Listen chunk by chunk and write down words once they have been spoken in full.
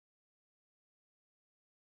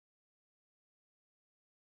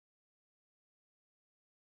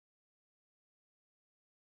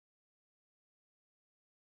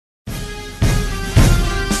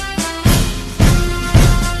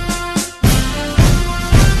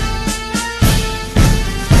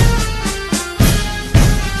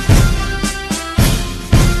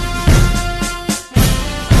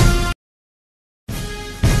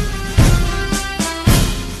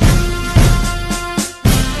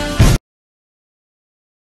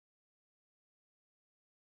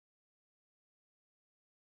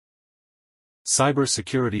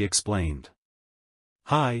Cybersecurity Explained.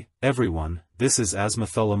 Hi, everyone, this is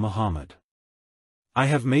Azmathullah Muhammad. I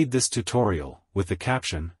have made this tutorial, with the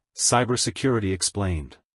caption, Cybersecurity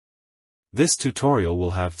Explained. This tutorial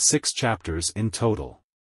will have 6 chapters in total.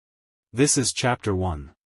 This is Chapter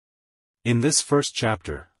 1. In this first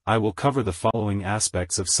chapter, I will cover the following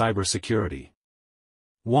aspects of cybersecurity.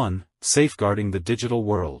 1. Safeguarding the digital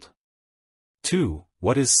world. 2.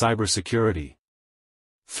 What is cybersecurity?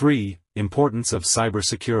 3. Importance of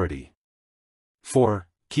cybersecurity. 4.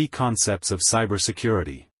 Key concepts of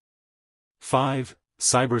cybersecurity. 5.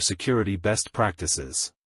 Cybersecurity best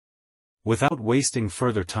practices. Without wasting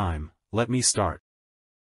further time, let me start.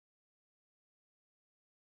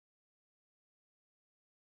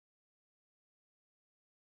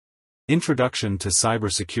 Introduction to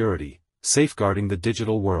Cybersecurity, Safeguarding the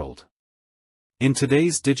Digital World. In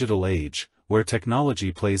today's digital age, where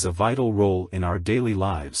technology plays a vital role in our daily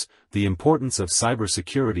lives, the importance of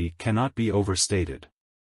cybersecurity cannot be overstated.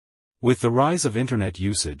 With the rise of internet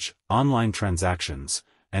usage, online transactions,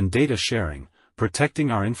 and data sharing,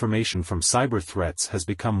 protecting our information from cyber threats has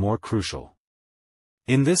become more crucial.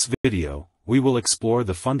 In this video, we will explore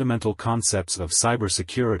the fundamental concepts of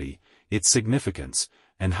cybersecurity, its significance,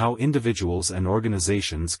 and how individuals and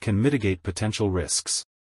organizations can mitigate potential risks.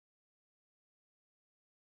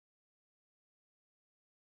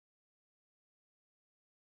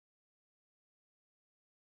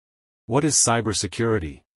 What is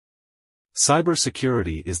cybersecurity?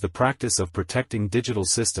 Cybersecurity is the practice of protecting digital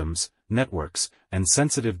systems, networks, and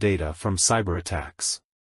sensitive data from cyber attacks.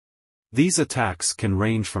 These attacks can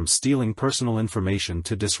range from stealing personal information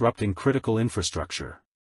to disrupting critical infrastructure.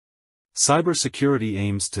 Cybersecurity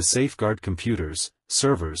aims to safeguard computers,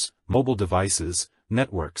 servers, mobile devices,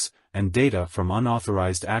 networks, and data from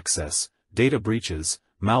unauthorized access, data breaches,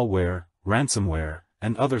 malware, ransomware,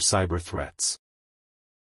 and other cyber threats.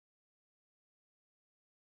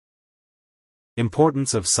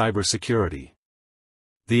 Importance of cybersecurity.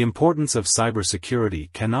 The importance of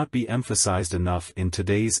cybersecurity cannot be emphasized enough in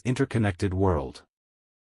today's interconnected world.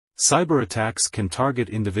 Cyber attacks can target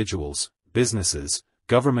individuals, businesses,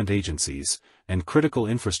 government agencies, and critical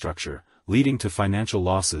infrastructure, leading to financial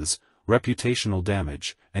losses, reputational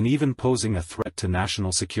damage, and even posing a threat to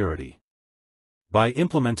national security. By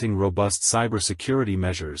implementing robust cybersecurity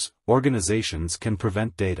measures, organizations can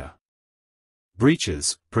prevent data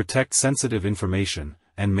breaches, protect sensitive information,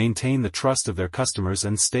 and maintain the trust of their customers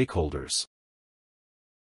and stakeholders.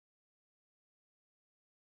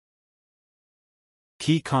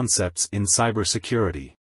 Key concepts in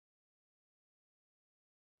cybersecurity.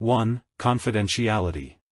 1.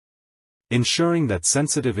 Confidentiality. Ensuring that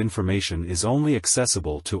sensitive information is only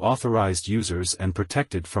accessible to authorized users and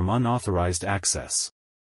protected from unauthorized access.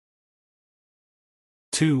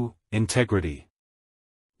 2. Integrity.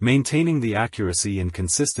 Maintaining the accuracy and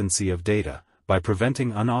consistency of data, by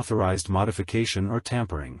preventing unauthorized modification or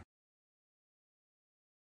tampering.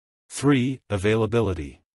 3.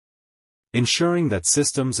 Availability. Ensuring that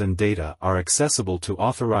systems and data are accessible to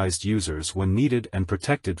authorized users when needed and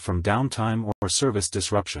protected from downtime or service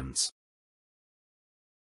disruptions.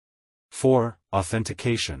 4.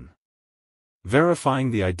 Authentication. Verifying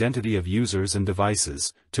the identity of users and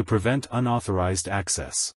devices, to prevent unauthorized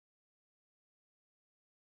access.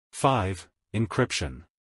 5. Encryption.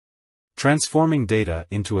 Transforming data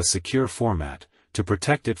into a secure format, to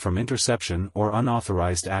protect it from interception or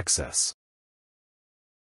unauthorized access.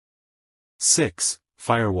 6.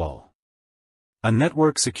 Firewall. A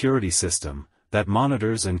network security system, that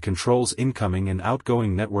monitors and controls incoming and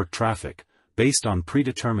outgoing network traffic, based on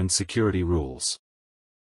predetermined security rules.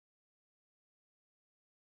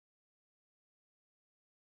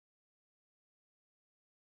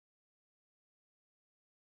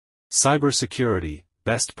 Cybersecurity,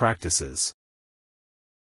 best practices.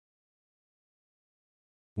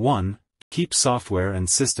 1. Keep software and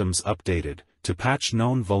systems updated, to patch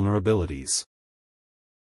known vulnerabilities.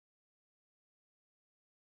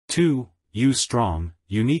 2. Use strong,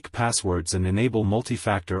 unique passwords and enable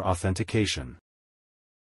multi-factor authentication.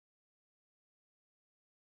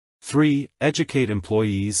 3. Educate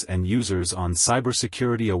employees and users on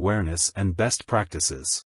cybersecurity awareness and best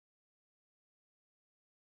practices.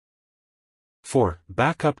 4.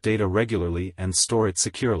 Backup data regularly and store it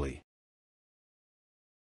securely.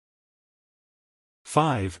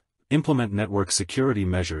 5. Implement network security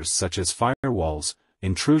measures such as firewalls,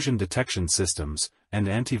 intrusion detection systems, and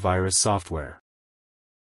antivirus software.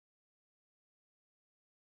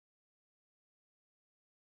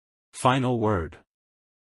 Final word.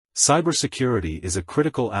 Cybersecurity is a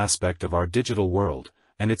critical aspect of our digital world,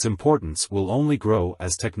 and its importance will only grow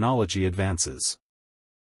as technology advances.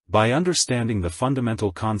 By understanding the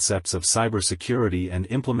fundamental concepts of cybersecurity and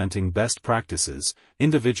implementing best practices,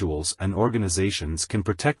 individuals and organizations can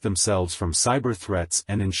protect themselves from cyber threats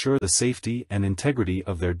and ensure the safety and integrity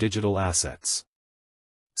of their digital assets.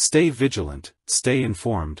 Stay vigilant, stay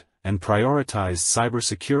informed, and prioritize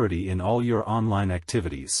cybersecurity in all your online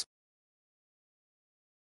activities.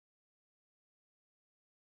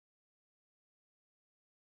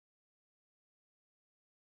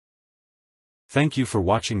 Thank you for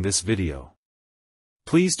watching this video.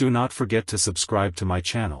 Please do not forget to subscribe to my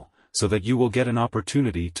channel, so that you will get an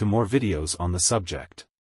opportunity to more videos on the subject.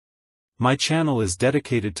 My channel is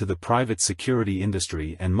dedicated to the private security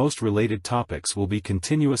industry and most related topics will be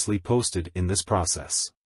continuously posted in this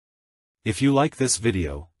process. If you like this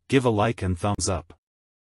video, give a like and thumbs up.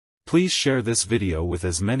 Please share this video with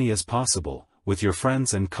as many as possible, with your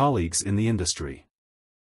friends and colleagues in the industry.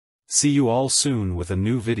 See you all soon with a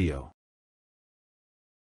new video.